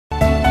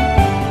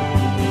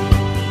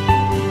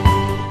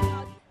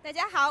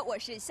大家好，我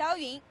是肖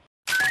云。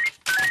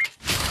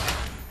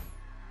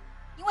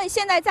因为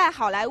现在在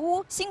好莱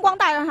坞星光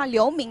大道上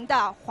留名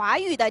的华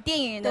语的电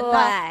影人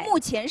呢，目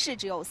前是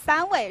只有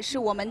3位，是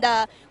我们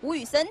的吴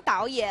宇森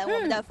导演、我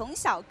们的冯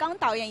小刚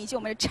导演以及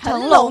我们的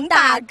成龙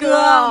大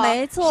哥。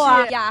没错。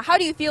Yeah, how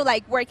do you feel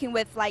like working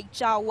with like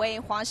Zhao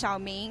Wei, Huang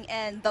Xiaoming,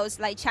 and those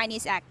like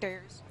Chinese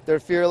actors? They're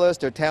fearless,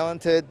 they're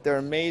talented, they're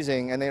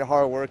amazing, and they're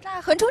hard work.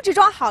 那横冲直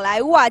撞好莱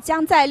坞啊，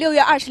将在6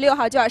月26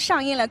号就要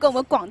上映了，跟我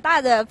们广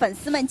大的粉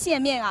丝们见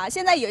面啊。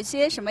现在有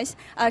些什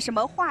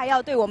么话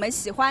要对我们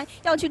喜欢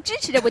要去支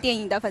持这部电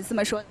影的粉丝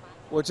们说的吗？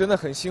我真的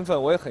很兴奋，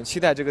我也很期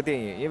待这个电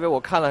影，因为我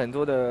看了很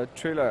多的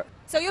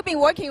trailer。So you've been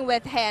working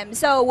with him.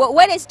 So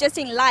what is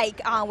Justin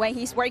like when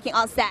he's working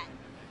on set?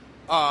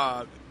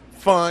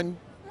 Fun.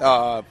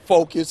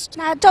 Focused.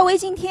 那赵薇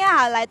今天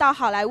啊来到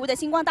好莱坞的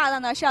星光大道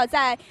呢，是要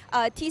在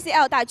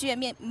TCL 大剧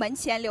院门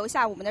前留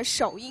下我们的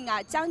手印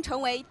啊，将成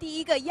为第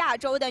一个亚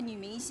洲的女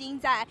明星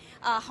在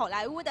好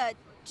莱坞的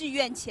剧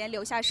院前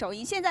留下手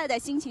印。现在的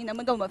心情能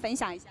不能跟我们分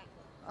享一下？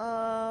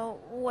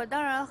我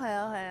当然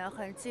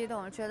很激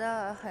动，觉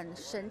得很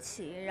神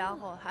奇，然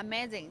后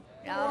amazing，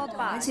 然后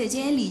而且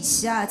今天李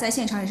琦啊在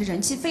现场也是人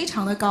气非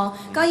常的高，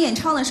刚演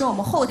唱的时候我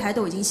们后台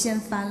都已经掀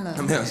翻了。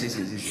没有，谢谢。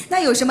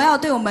那有什么要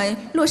对我们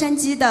洛杉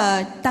矶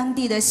的当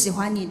地的喜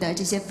欢你的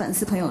这些粉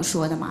丝朋友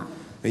说的吗？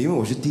因为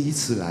我是第一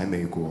次来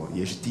美国，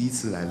也是第一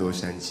次来洛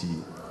杉矶。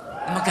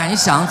你们感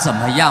想怎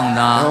么样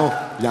呢？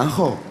然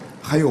后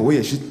还有我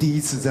也是第一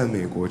次在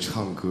美国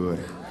唱歌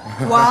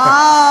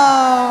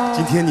哇！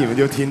今天你们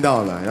就听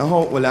到了，然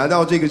后我来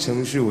到这个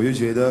城市，我就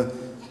觉得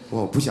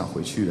我不想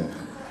回去了，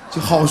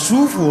就好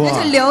舒服啊！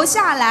那就留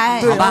下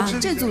来，好吧？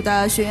这组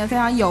的学员非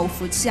常有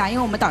福气啊，因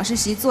为我们导师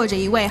席坐着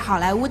一位好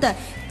莱坞的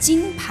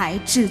金牌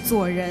制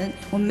作人，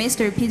我们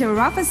Mr. Peter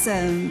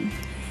Robertson。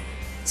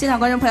现场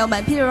观众朋友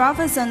们 ，Peter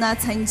Robertson 呢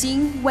曾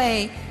经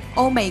为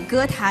欧美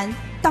歌坛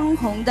当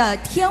红的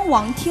天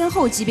王天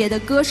后级别的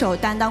歌手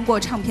担当过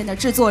唱片的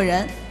制作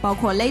人，包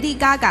括 Lady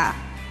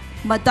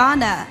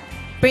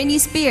Gaga、Madonna、Britney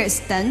Spears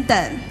等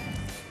等。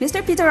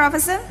Mr. Peter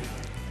Robertson.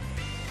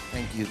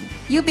 Thank you.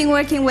 You've been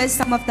working with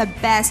some of the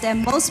best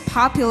and most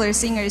popular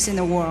singers in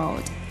the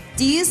world.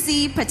 Do you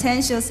see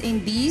potentials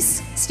in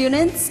these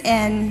students,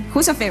 and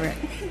who's your favorite?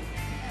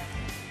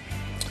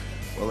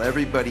 Well,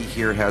 everybody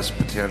here has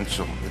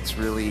potential. It's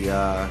really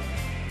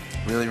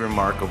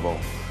remarkable.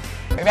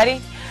 Are you ready?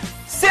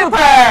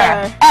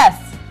 Super!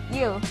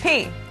 S-U-P-E-R.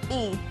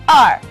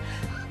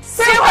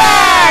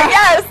 Super!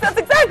 Yes, that's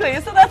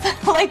exactly. So that's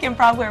like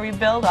improv where we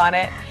build on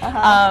it.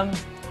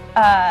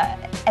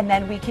 And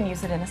then we can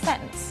use it in a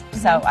sentence.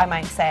 So I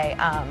might say,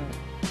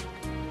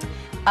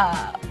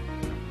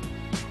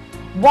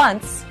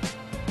 once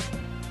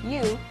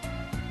you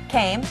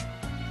came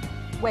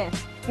with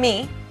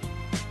me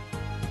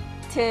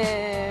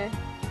to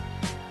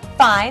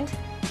find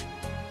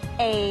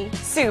a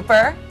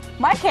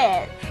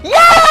supermarket.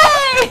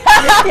 Yay!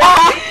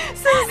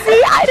 So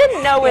see, I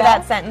didn't know where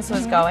that sentence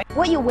was going.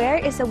 What you wear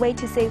is a way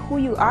to say who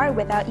you are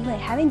without even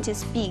having to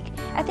speak.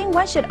 I think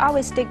one should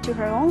always stick to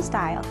her own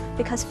style,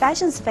 because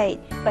fashions fade,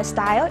 but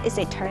style is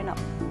eternal.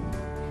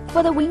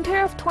 For the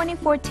winter of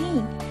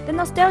 2014, the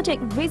nostalgic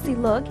rizzy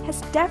look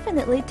has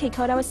definitely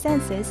tickled our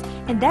senses,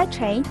 and that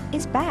train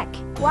is back.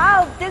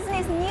 Wow,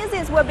 Disney's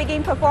Newsies will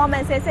begin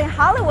performances in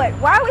Hollywood.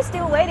 Why are we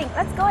still waiting?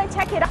 Let's go and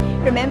check it out.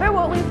 Remember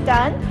what we've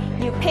done?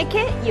 You pick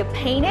it, you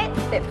paint it,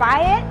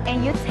 defy it,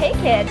 and you take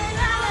it.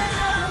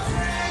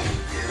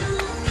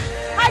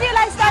 How do you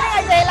like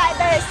starting a day like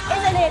this?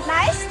 Isn't it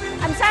nice?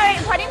 I'm sorry,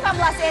 reporting from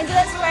Los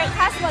Angeles for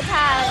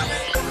Cosmopolitan.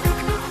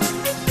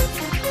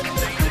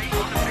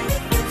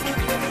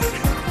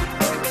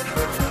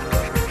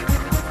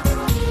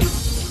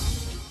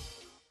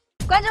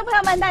 观众朋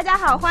友们，大家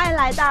好，欢迎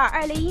来到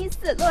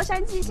2014洛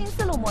杉矶新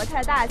丝路模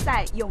特大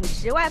赛泳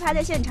池外拍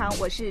的现场，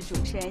我是主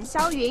持人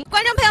肖云。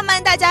观众朋友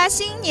们，大家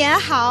新年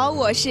好，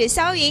我是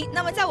肖云。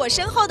那么在我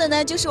身后的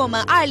呢，就是我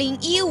们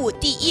2015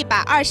第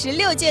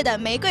126届的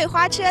玫瑰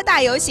花车大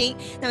游行。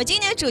那么今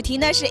年的主题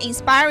呢是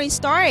Inspiring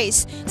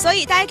Stories， 所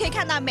以大家可以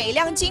看到每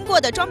辆经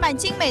过的装扮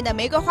精美的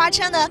玫瑰花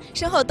车呢，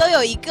身后都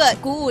有一个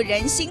鼓舞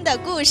人心的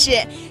故事。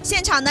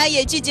现场呢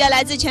也聚集了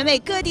来自全美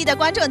各地的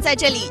观众在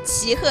这里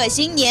齐贺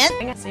新年。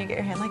So you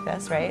get your hand like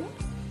this, right?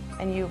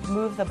 And you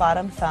move the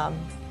bottom thumb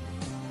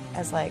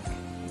as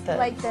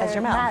as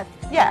your mouth.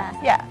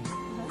 Yeah.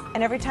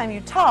 And every time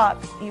you talk,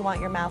 you want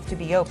your mouth to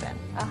be open.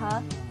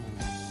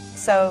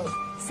 So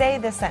say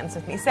this sentence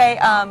with me. Say,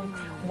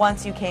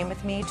 once you came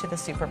with me to the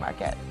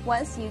supermarket.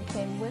 Once you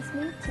came with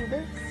me to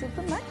the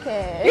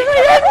supermarket. You're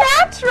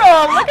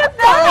natural. Look at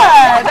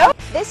that.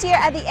 This year,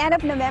 at the end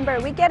of November,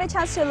 we get a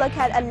chance to look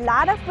at a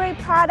lot of great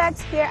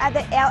products here at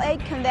the LA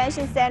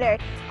Convention Center.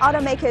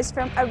 Automakers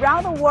from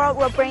around the world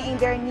will bring in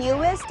their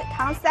newest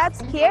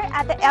concepts here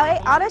at the LA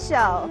Auto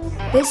Show.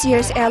 This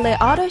year's LA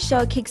Auto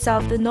Show kicks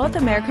off the North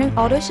American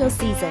Auto Show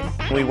season.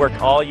 We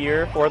worked all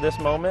year for this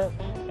moment,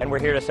 and we're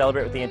here to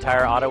celebrate with the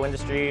entire auto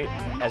industry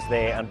as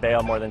they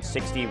unveil more than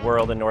 60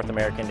 world and North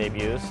American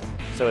debuts.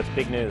 So it's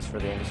big news for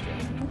the industry.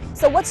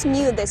 So what's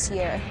new this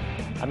year?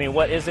 I mean,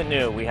 what isn't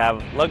new? We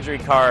have luxury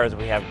cars,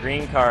 we have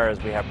green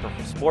cars, we have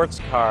sports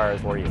cars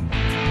for you.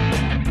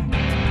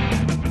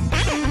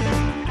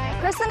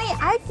 Personally,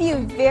 I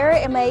feel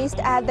very amazed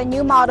at the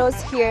new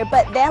models here,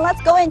 but then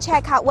let's go and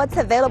check out what's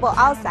available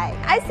outside.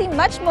 I see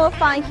much more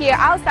fun here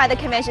outside the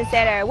convention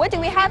center. What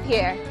do we have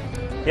here?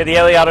 Yeah, the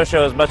LA Auto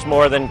Show is much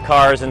more than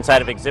cars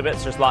inside of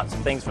exhibits. There's lots of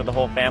things for the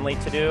whole family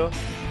to do.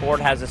 Ford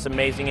has this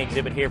amazing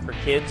exhibit here for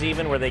kids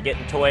even, where they get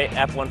in toy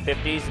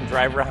F-150s and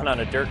drive around on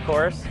a dirt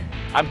course.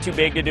 I'm too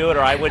big to do it,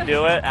 or I would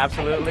do it,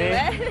 absolutely.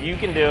 You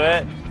can do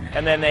it.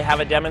 And then they have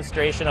a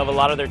demonstration of a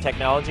lot of their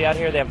technology out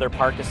here. They have their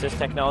park assist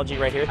technology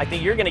right here. I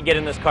think you're going to get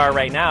in this car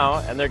right now,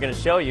 and they're going to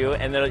show you,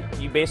 and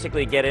you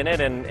basically get in it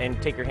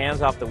and take your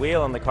hands off the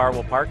wheel, and the car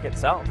will park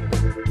itself.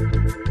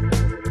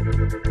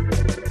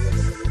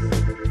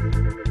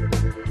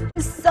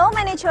 So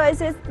many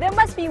choices. There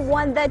must be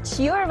one that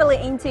you're really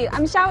into.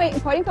 I'm Xiaoyun,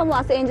 reporting from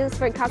Los Angeles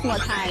for Cosmo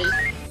Times.